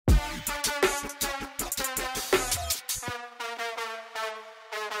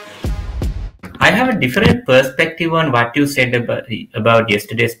have a different perspective on what you said about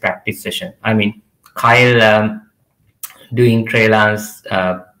yesterday's practice session. I mean, Kyle doing Trey Lance,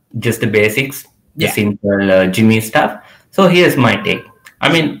 just the basics, the simple Jimmy stuff. So here's my take.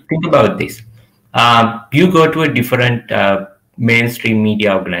 I mean, think about this. You go to a different mainstream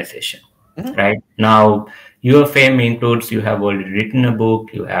media organization, right? Now, your fame includes you have already written a book,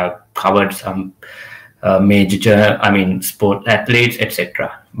 you have covered some major, sport athletes,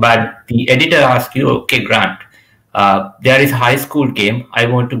 etc. But the editor asks you, okay, Grant, there is a high school game. I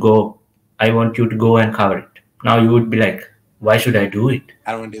want you to go and cover it. Now you would be like, why should I do it?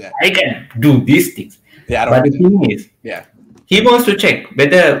 I don't want to do that. I can do these things. Yeah, I don't but the thing is, he wants to check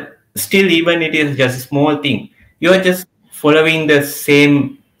whether still even it is just a small thing. You are just following the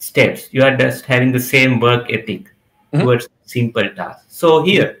same steps. You are just having the same work ethic towards simple tasks. So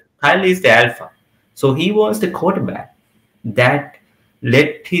here, Kyle is the alpha. So he wants the quarterback that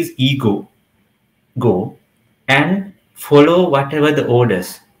let his ego go and follow whatever the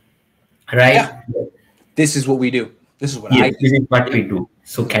orders, right? Yeah. This is what we do. This is what I do. This is what we do.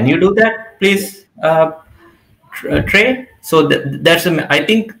 So can you do that, please, Trey? So I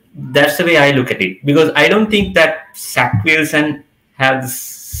think that's the way I look at it, because I don't think that Zach Wilson have the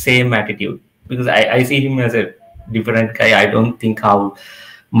same attitude, because I see him as a different guy. I don't think how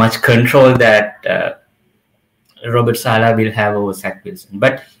much control that Robert Saleh will have over Zach Wilson.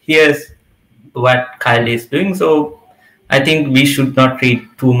 But here's what Kyle is doing. So I think we should not read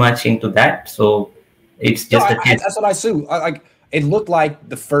too much into that. So it's just that's what I see. It looked like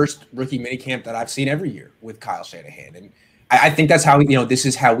the first rookie minicamp that I've seen every year with Kyle Shanahan. And I think that's how, this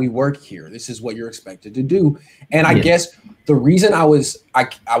is how we work here. This is what you're expected to do. And I guess the reason I was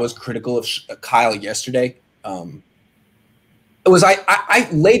critical of Kyle yesterday, it was I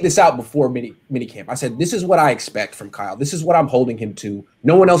laid this out before minicamp. I said, this is what I expect from Kyle. This is what I'm holding him to.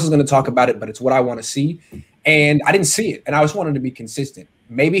 No one else is going to talk about it, but it's what I want to see. And I didn't see it. And I just wanted to be consistent.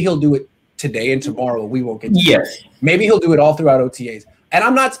 Maybe he'll do it today and tomorrow. We won't get to it. Maybe he'll do it all throughout OTAs. And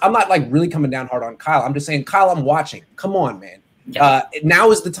I'm not like really coming down hard on Kyle. I'm just saying, Kyle, I'm watching. Come on, man. Now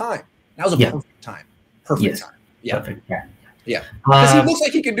is the time. Now is a perfect time. Perfect time. Yeah. Perfect time. Yeah. Because he looks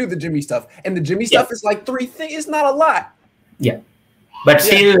like he can do the Jimmy stuff. And the Jimmy stuff is like 3 things. It's not a lot. Yeah. But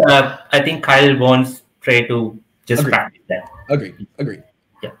still, I think Kyle wants Trey to just practice that. Agreed.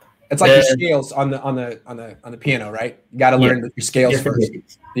 Yeah. It's like your scales on the piano, right? You got to learn your scales first.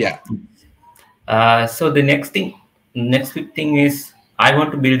 Yeah. So the next big thing is, I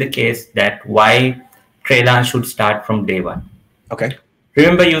want to build the case that why Trey Lance should start from day one. Okay.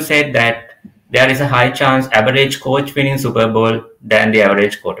 Remember, you said that there is a high chance average coach winning Super Bowl than the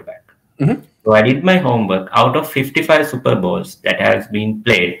average quarterback. So I did my homework. Out of 55 Super Bowls that has been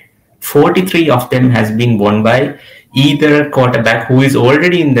played, 43 of them has been won by either a quarterback who is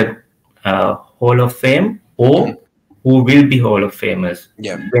already in the Hall of Fame or who will be Hall of Famers.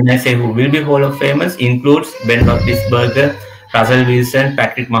 Yeah. When I say who will be Hall of Famers, includes Ben Roethlisberger, Russell Wilson,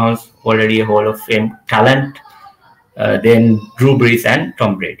 Patrick Mahomes, already a Hall of Fame talent, then Drew Brees and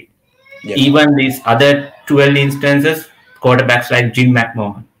Tom Brady. Yeah. Even these other 12 instances, quarterbacks like Jim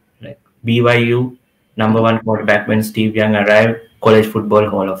McMahon, like BYU, #1 quarterback when Steve Young arrived, College Football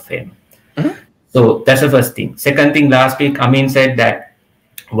Hall of Fame. So that's the first thing. Second thing, last week, Amin said that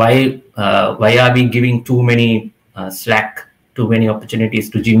why are we giving too many too many opportunities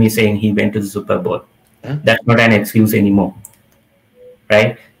to Jimmy, saying he went to the Super Bowl? That's not an excuse anymore,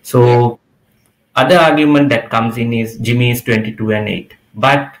 right? So other argument that comes in is Jimmy is 22-8,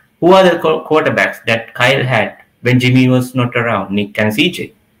 but who are the quarterbacks that Kyle had when Jimmy was not around? Nick and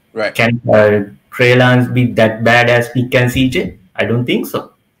CJ. Right. Can Trey Lance be that bad as Nick and CJ? I don't think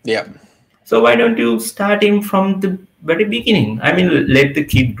so. Yeah. So why don't you start him from the very beginning? I mean, let the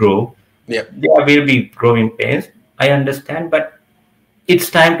kid grow. Yeah. There will be growing pains. I understand, but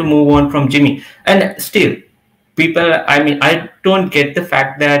it's time to move on from Jimmy. And still, I don't get the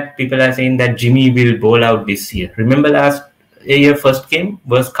fact that people are saying that Jimmy will bowl out this year. Remember last year, first game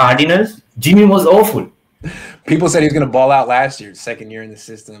was Cardinals? Jimmy was awful. People said he was going to ball out last year, second year in the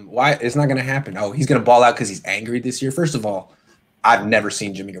system. Why? It's not going to happen. Oh, he's going to ball out because he's angry this year. First of all, I've never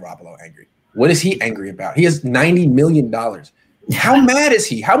seen Jimmy Garoppolo angry. What is he angry about? He has $90 million. How mad is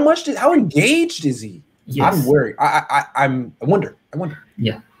he? How engaged is he? Yes. I'm worried. I wonder.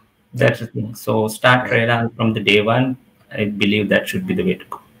 Yeah, that's the thing. So start Trey Lance from the day one. I believe that should be the way to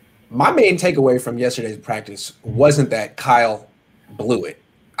go. My main takeaway from yesterday's practice wasn't that Kyle blew it.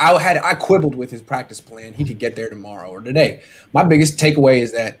 I quibbled with his practice plan. He could get there tomorrow or today. My biggest takeaway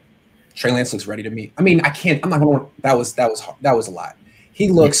is that Trey Lance looks ready to me. I mean, I'm not going to. That was a lot. He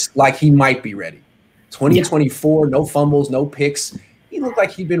looks like he might be ready. 20 and 24, no fumbles, no picks. He looked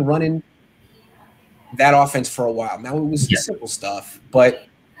like he'd been running that offense for a while. Now, it was Yeah. simple stuff, but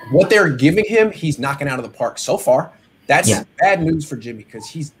what they're giving him, he's knocking out of the park so far. That's Yeah. bad news for Jimmy because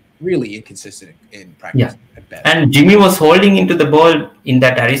he's really inconsistent in practice. Yeah. At best. And Jimmy was holding into the ball in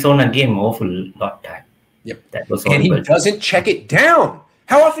that Arizona game awful lot time. Yep. That was And horrible. he doesn't check it down.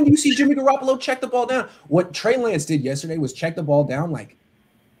 How often do you see Jimmy Garoppolo check the ball down? What Trey Lance did yesterday was check the ball down like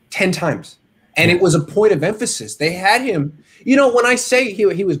 10 times. And it was a point of emphasis. They had him, you know, when I say he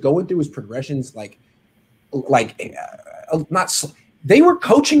was going through his progressions, they were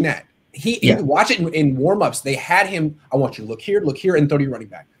coaching that. He watch it in warmups. They had him. I want you to look here, and throw to your running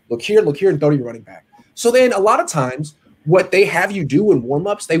back. Look here, and throw to your running back. So then a lot of times what they have you do in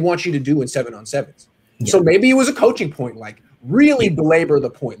warmups, they want you to do in 7-on-7s. Yeah. So maybe it was a coaching point, like really belabor the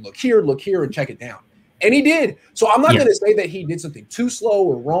point. Look here, and check it down. And he did. So I'm not going to say that he did something too slow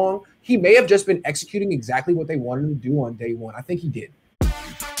or wrong. He may have just been executing exactly what they wanted him to do on day one. I think he did.